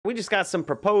we just got some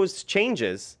proposed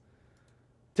changes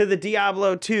to the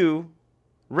Diablo 2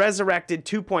 Resurrected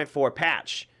 2.4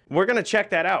 patch. We're gonna check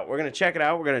that out. We're gonna check it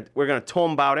out. We're gonna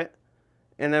tell about it,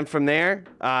 and then from there,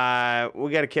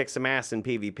 we gotta kick some ass in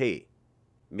PvP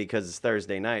because it's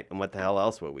Thursday night, and what the hell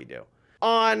else would we do?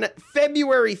 On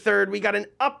February 3rd, we got an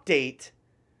update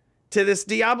to this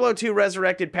Diablo 2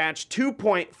 Resurrected patch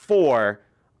 2.4,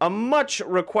 a much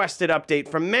requested update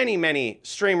from many, many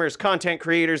streamers, content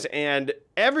creators, and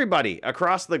everybody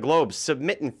across the globe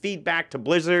submitting feedback to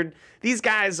Blizzard. These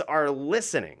guys are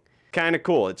listening. Kind of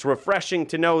cool. It's refreshing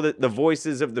to know that the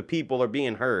voices of the people are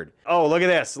being heard. Oh, look at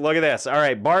this. Look at this. All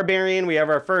right, Barbarian, we have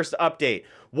our first update.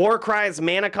 Warcry's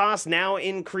mana cost now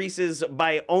increases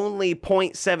by only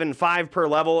 0.75 per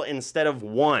level instead of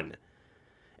 1.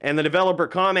 And the developer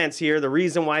comments here, the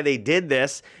reason why they did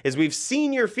this is we've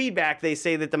seen your feedback. They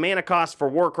say that the mana cost for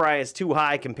Warcry is too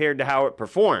high compared to how it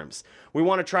performs. We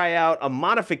want to try out a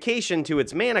modification to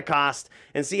its mana cost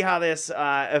and see how this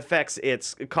affects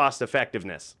its cost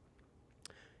effectiveness.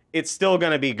 It's still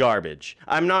going to be garbage.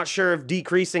 I'm not sure if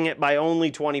decreasing it by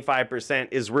only 25%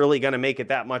 is really going to make it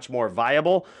that much more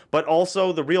viable, but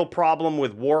also the real problem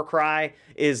with Warcry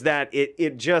is that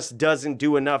it just doesn't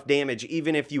do enough damage.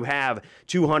 Even if you have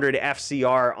 200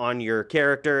 FCR on your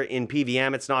character in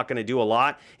PvM, it's not going to do a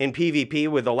lot. In PvP,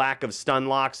 with the lack of stun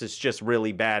locks, it's just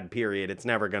really bad, period. It's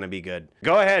never going to be good.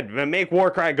 Go ahead, make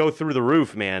Warcry go through the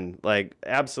roof, man. Like,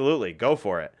 absolutely, go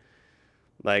for it.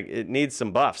 Like, it needs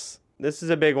some buffs. This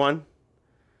is a big one.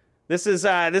 This is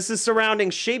surrounding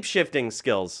shapeshifting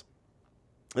skills.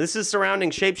 This is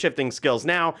surrounding shapeshifting skills.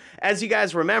 Now, as you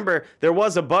guys remember, there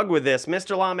was a bug with this.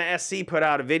 Mr. Llama SC put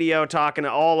out a video talking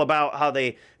all about how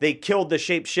they killed the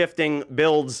shapeshifting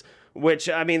builds, which,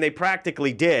 I mean, they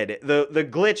practically did. The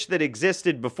glitch that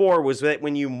existed before was that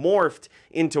when you morphed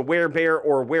into werebear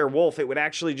or werewolf, it would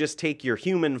actually just take your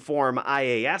human form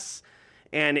IAS,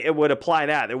 and it would apply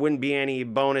that. There wouldn't be any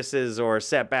bonuses or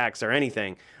setbacks or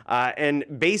anything. And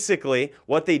basically,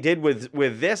 what they did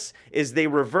with this is they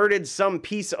reverted some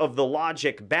piece of the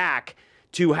logic back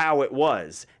to how it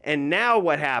was. And now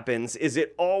what happens is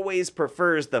it always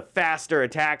prefers the faster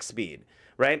attack speed,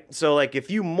 right? So like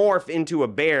if you morph into a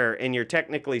bear and you're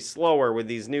technically slower with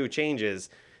these new changes,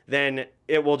 then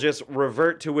it will just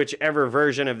revert to whichever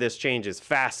version of this change is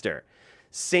faster.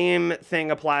 Same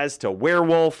thing applies to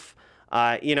werewolf.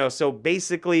 You know, so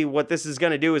basically what this is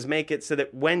going to do is make it so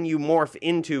that when you morph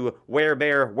into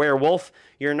werebear, werewolf,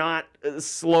 you're not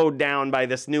slowed down by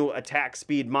this new attack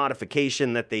speed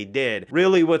modification that they did.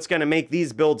 Really what's going to make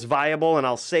these builds viable, and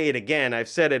I'll say it again, I've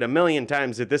said it a million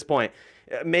times at this point,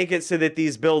 make it so that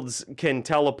these builds can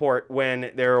teleport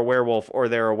when they're a werewolf or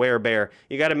they're a werebear.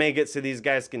 You got to make it so these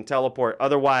guys can teleport.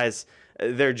 Otherwise,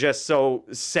 they're just so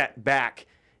set back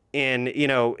in, you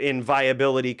know, in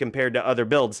viability compared to other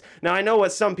builds. Now, I know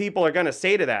what some people are going to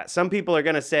say to that. Some people are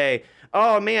going to say,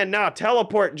 oh man, no,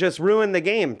 teleport just ruined the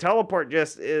game. Teleport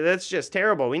just, that's just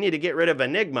terrible. We need to get rid of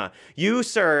Enigma. You,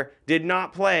 sir, did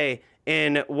not play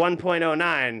in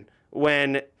 1.09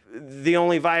 when the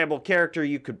only viable character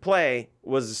you could play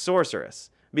was a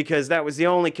sorceress, because that was the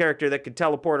only character that could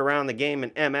teleport around the game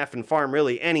and MF and farm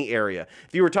really any area.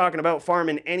 If you were talking about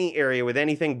farming any area with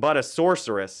anything but a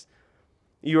sorceress,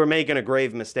 you were making a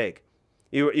grave mistake.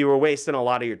 You were wasting a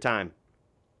lot of your time.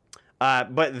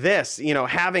 But this, you know,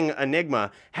 having Enigma,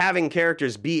 having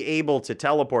characters be able to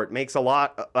teleport makes a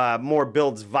lot more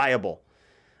builds viable.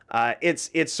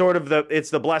 It's sort of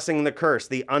the blessing and the curse,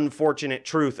 the unfortunate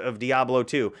truth of Diablo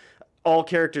 2. All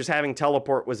characters having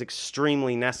teleport was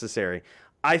extremely necessary.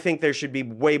 I think there should be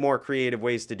way more creative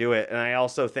ways to do it, and I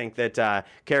also think that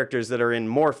characters that are in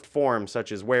morphed form,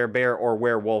 such as werebear or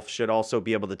werewolf, should also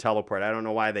be able to teleport. I don't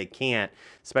know why they can't,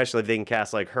 especially if they can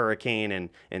cast like Hurricane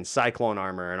and Cyclone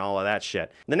Armor and all of that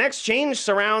shit. The next change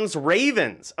surrounds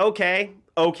ravens. Okay,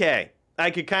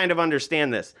 I could kind of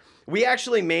understand this. We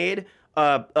actually made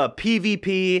a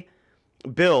PvP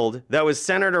build that was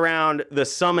centered around the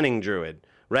Summoning Druid.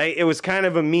 Right? It was kind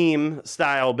of a meme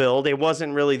style build. It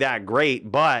wasn't really that great,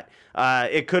 but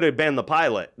it could have been the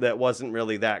pilot that wasn't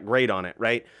really that great on it,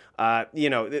 right? You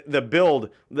know, the build,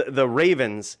 the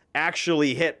Ravens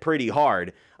actually hit pretty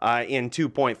hard in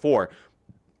 2.4.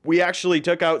 We actually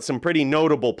took out some pretty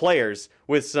notable players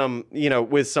with some, you know,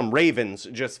 with some Ravens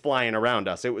just flying around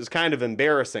us. It was kind of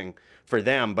embarrassing for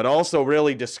them, but also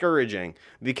really discouraging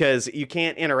because you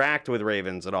can't interact with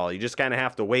Ravens at all. You just kind of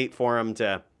have to wait for them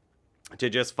to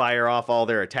just fire off all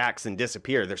their attacks and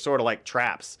disappear. They're sort of like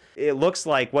traps. It looks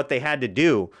like what they had to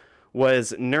do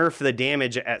was nerf the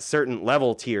damage at certain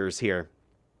level tiers here.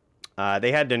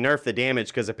 They had to nerf the damage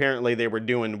because apparently they were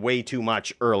doing way too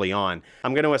much early on.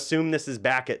 I'm going to assume this is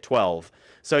back at 12.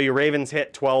 So your Ravens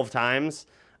hit 12 times.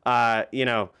 You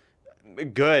know,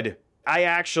 good. I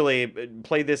actually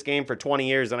played this game for 20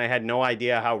 years and I had no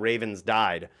idea how Ravens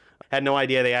died. Had no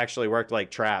idea they actually worked like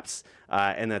traps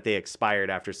and that they expired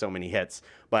after so many hits.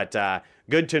 But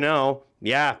good to know.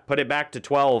 Yeah, put it back to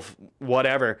 12,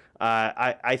 whatever.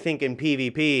 I think in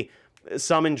PvP,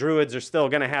 summon druids are still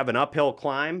going to have an uphill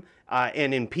climb.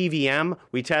 And in PVM,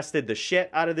 we tested the shit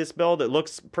out of this build. It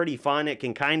looks pretty fun. It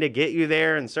can kind of get you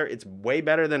there, and it's way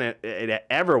better than it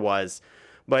ever was.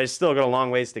 But it's still got a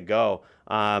long ways to go.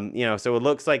 You know, so it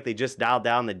looks like they just dialed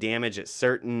down the damage at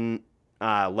certain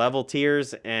level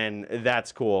tiers, and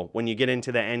that's cool. When you get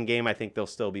into the end game, I think they'll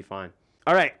still be fine.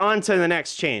 All right, on to the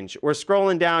next change. We're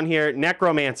scrolling down here.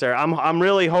 Necromancer. I'm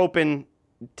really hoping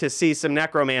to see some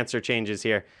Necromancer changes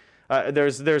here.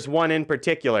 There's one in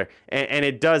particular, and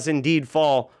it does indeed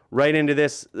fall right into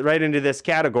this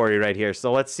category right here.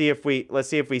 So let's see if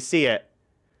we see it,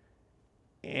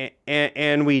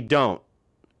 and we don't.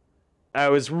 I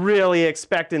was really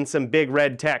expecting some big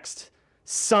red text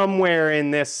somewhere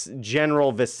in this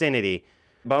general vicinity.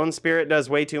 Bone Spirit does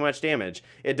way too much damage.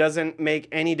 It doesn't make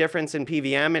any difference in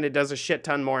PVM, and it does a shit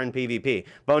ton more in PvP.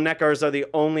 Bone Neckers are the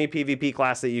only PvP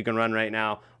class that you can run right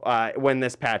now when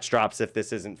this patch drops, if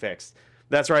this isn't fixed.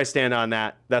 That's where I stand on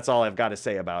that. That's all I've got to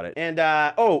say about it. And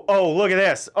oh, look at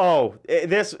this. Oh,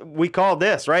 this, we called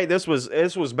this, right? This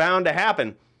was bound to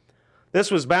happen.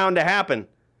 This was bound to happen.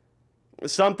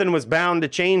 Something was bound to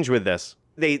change with this.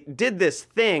 They did this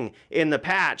thing in the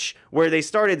patch where they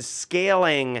started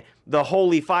scaling the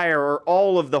holy fire, or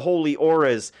all of the holy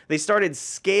auras. They started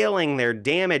scaling their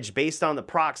damage based on the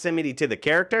proximity to the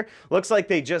character. Looks like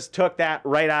they just took that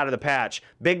right out of the patch.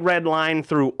 Big red line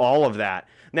through all of that.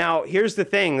 Now, here's the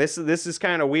thing. This is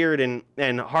kind of weird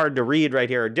and hard to read right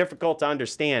here, or difficult to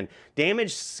understand.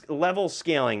 Damage level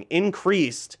scaling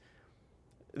increased.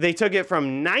 They took it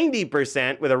from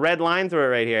 90% with a red line through it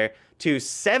right here to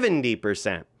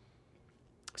 70%.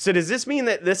 So does this mean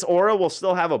that this aura will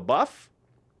still have a buff?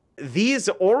 These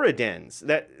Auradins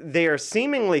that they are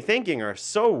seemingly thinking are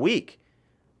so weak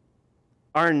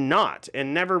are not,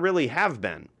 and never really have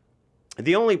been.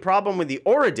 The only problem with the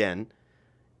Auradin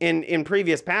in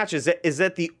previous patches is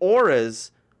that the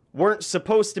auras weren't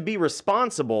supposed to be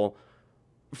responsible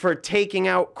for taking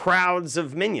out crowds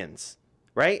of minions,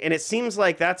 right? And it seems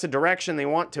like that's a direction they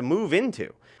want to move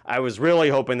into. I was really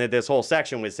hoping that this whole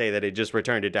section would say that it just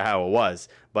returned it to how it was,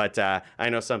 but I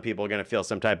know some people are going to feel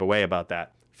some type of way about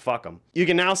that. Fuck them. You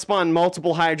can now spawn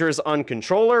multiple Hydras on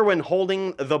controller when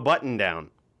holding the button down.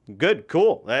 Good,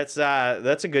 cool. That's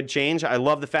a good change. I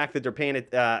love the fact that they're paying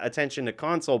attention to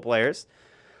console players.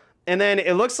 And then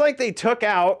it looks like they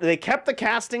kept the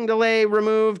casting delay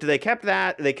removed. They kept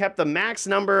that. They kept the max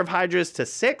number of Hydras to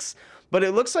 6. But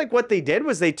it looks like what they did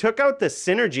was they took out the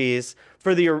synergies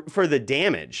for the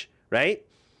damage, right?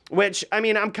 Which, I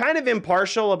mean, I'm kind of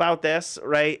impartial about this,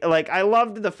 right? Like, I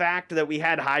loved the fact that we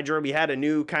had Hydra. We had a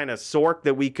new kind of Sork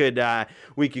that we could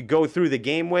go through the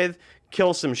game with,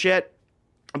 kill some shit.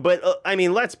 But, I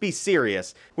mean, let's be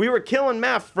serious. We were killing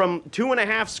Meph from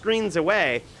 2.5 screens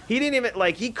away. He didn't even,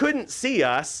 like, he couldn't see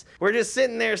us. We're just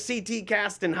sitting there CT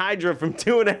casting Hydra from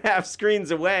 2.5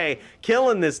 screens away,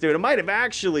 killing this dude. It might have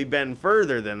actually been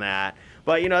further than that.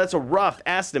 But, you know, that's a rough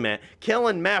estimate.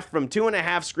 Killing Meph from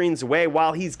 2.5 screens away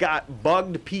while he's got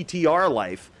bugged PTR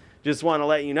life. Just want to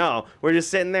let you know. We're just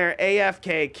sitting there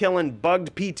AFK killing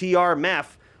bugged PTR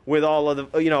Meph with all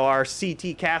of the, you know, our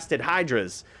CT casted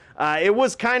Hydras. It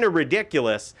was kind of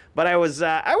ridiculous, but I was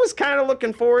kind of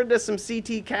looking forward to some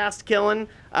CT cast killing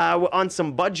on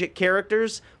some budget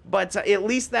characters, but at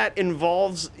least that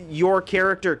involves your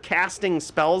character casting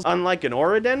spells, unlike an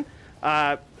Auradin.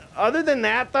 Other than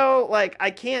that, though, like,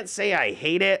 I can't say I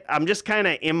hate it. I'm just kind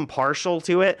of impartial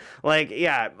to it. Like,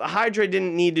 yeah, Hydra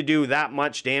didn't need to do that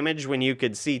much damage when you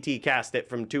could CT cast it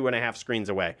from 2.5 screens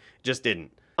away. Just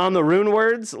didn't. On the rune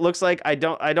words, looks like I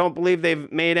don't believe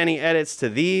they've made any edits to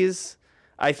these.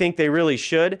 I think they really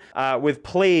should, with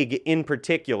Plague in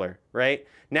particular, right?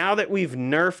 Now that we've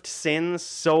nerfed Sins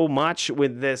so much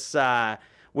with this,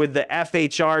 with the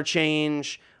FHR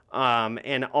change,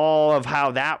 and all of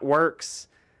how that works,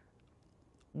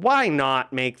 why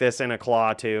not make this in a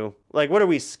claw too? Like, what are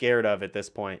we scared of at this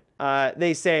point?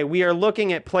 They say, we are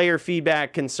looking at player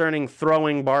feedback concerning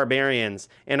throwing barbarians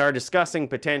and are discussing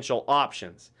potential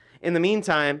options. In the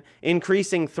meantime,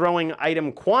 increasing throwing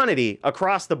item quantity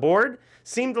across the board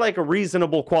seemed like a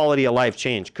reasonable quality of life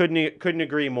change. Couldn't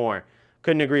agree more.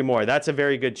 Couldn't agree more. That's a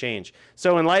very good change.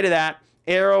 So in light of that,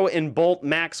 Arrow and bolt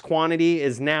max quantity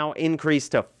is now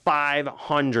increased to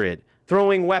 500.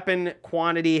 Throwing weapon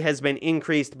quantity has been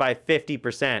increased by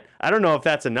 50%. I don't know if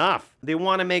that's enough. They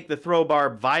want to make the throw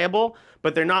barb viable,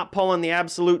 but they're not pulling the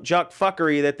absolute juck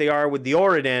fuckery that they are with the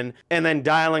Auradin and then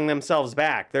dialing themselves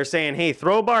back. They're saying, hey,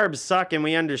 throw barbs suck and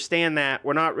we understand that.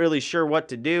 We're not really sure what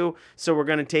to do, so we're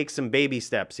going to take some baby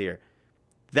steps here.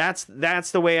 That's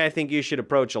the way I think you should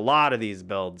approach a lot of these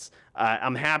builds.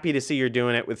 I'm happy to see you're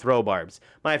doing it with throw barbs.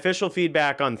 My official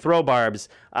feedback on throw barbs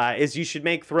is you should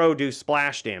make throw do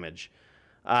splash damage.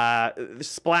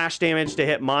 Splash damage to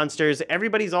hit monsters.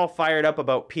 Everybody's all fired up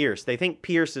about Pierce. They think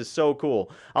Pierce is so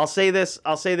cool. I'll say this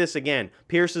again.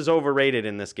 Pierce is overrated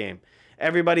in this game.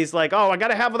 Everybody's like, oh, I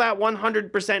gotta have that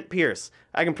 100% Pierce.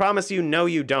 I can promise you, no,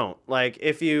 you don't. Like,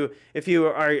 if you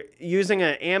are using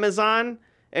an Amazon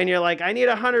and you're like, I need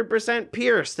 100%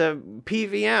 Pierce to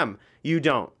PVM, you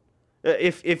don't.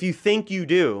 If you think you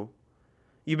do,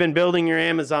 you've been building your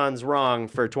Amazons wrong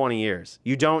for 20 years.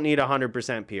 You don't need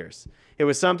 100% Pierce. It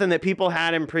was something that people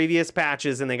had in previous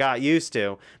patches and they got used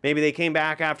to. Maybe they came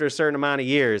back after a certain amount of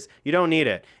years. You don't need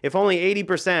it. If only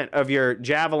 80% of your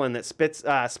javelin that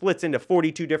splits into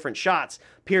 42 different shots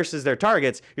pierces their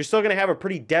targets, you're still going to have a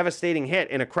pretty devastating hit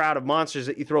in a crowd of monsters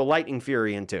that you throw Lightning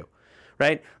Fury into.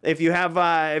 Right? If you have,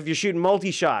 if you're shooting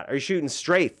multi-shot or you're shooting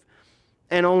strafe,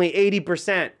 and only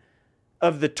 80%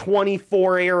 of the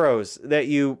 24 arrows that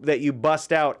you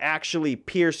bust out actually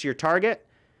pierce your target,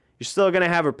 you're still going to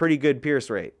have a pretty good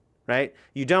pierce rate, right?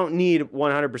 You don't need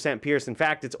 100% pierce. In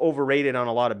fact, it's overrated on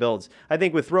a lot of builds. I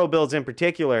think with throw builds in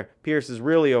particular, pierce is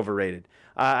really overrated.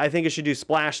 I think it should do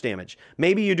splash damage.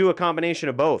 Maybe you do a combination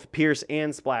of both, pierce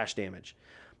and splash damage.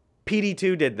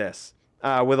 PD2 did this.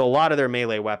 With a lot of their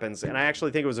melee weapons, and I actually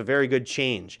think it was a very good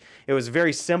change. It was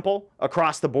very simple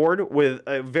across the board with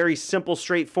a very simple,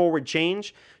 straightforward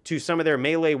change to some of their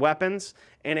melee weapons,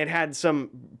 and it had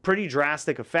some pretty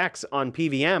drastic effects on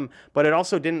PVM, but it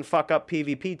also didn't fuck up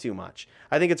PvP too much.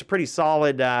 I think it's a pretty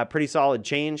solid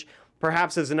change.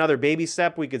 Perhaps as another baby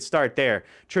step, we could start there.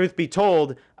 Truth be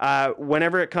told,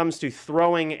 whenever it comes to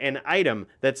throwing an item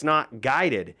that's not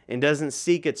guided and doesn't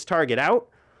seek its target out,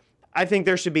 I think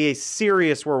there should be a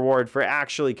serious reward for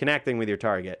actually connecting with your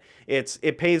target.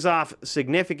 It pays off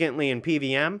significantly in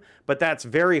PVM, but that's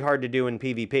very hard to do in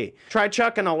PvP. Try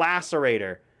chucking a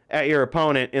lacerator at your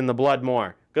opponent in the Blood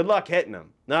Moor. Good luck hitting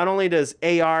them. Not only does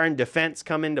AR and defense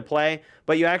come into play,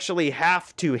 but you actually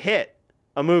have to hit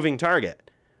a moving target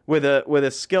with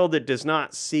a skill that does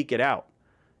not seek it out.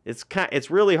 It's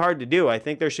really hard to do. I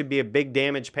think there should be a big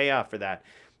damage payoff for that.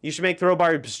 You should make throw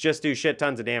barbs just do shit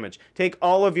tons of damage. Take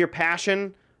all of your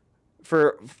passion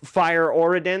for fire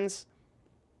Auradins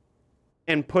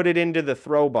and put it into the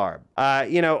throw barb.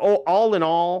 You know, all in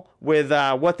all, with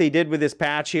what they did with this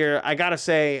patch here, I gotta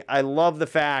say, I love the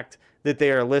fact that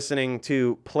they are listening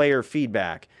to player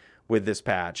feedback with this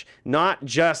patch. Not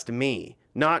just me,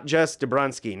 not just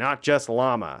Dobrunsky, not just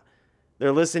Llama.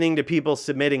 They're listening to people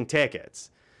submitting tickets.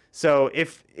 So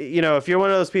if you're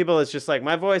one of those people that's just like,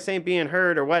 my voice ain't being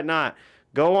heard or whatnot,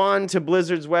 go on to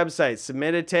Blizzard's website,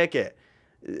 submit a ticket,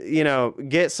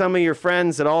 get some of your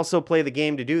friends that also play the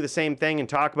game to do the same thing and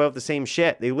talk about the same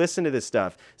shit. They listen to this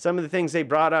stuff. Some of the things they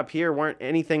brought up here weren't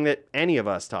anything that any of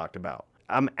us talked about.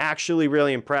 I'm actually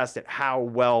really impressed at how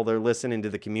well they're listening to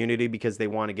the community because they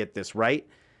want to get this right.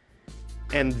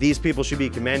 And these people should be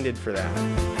commended for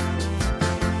that.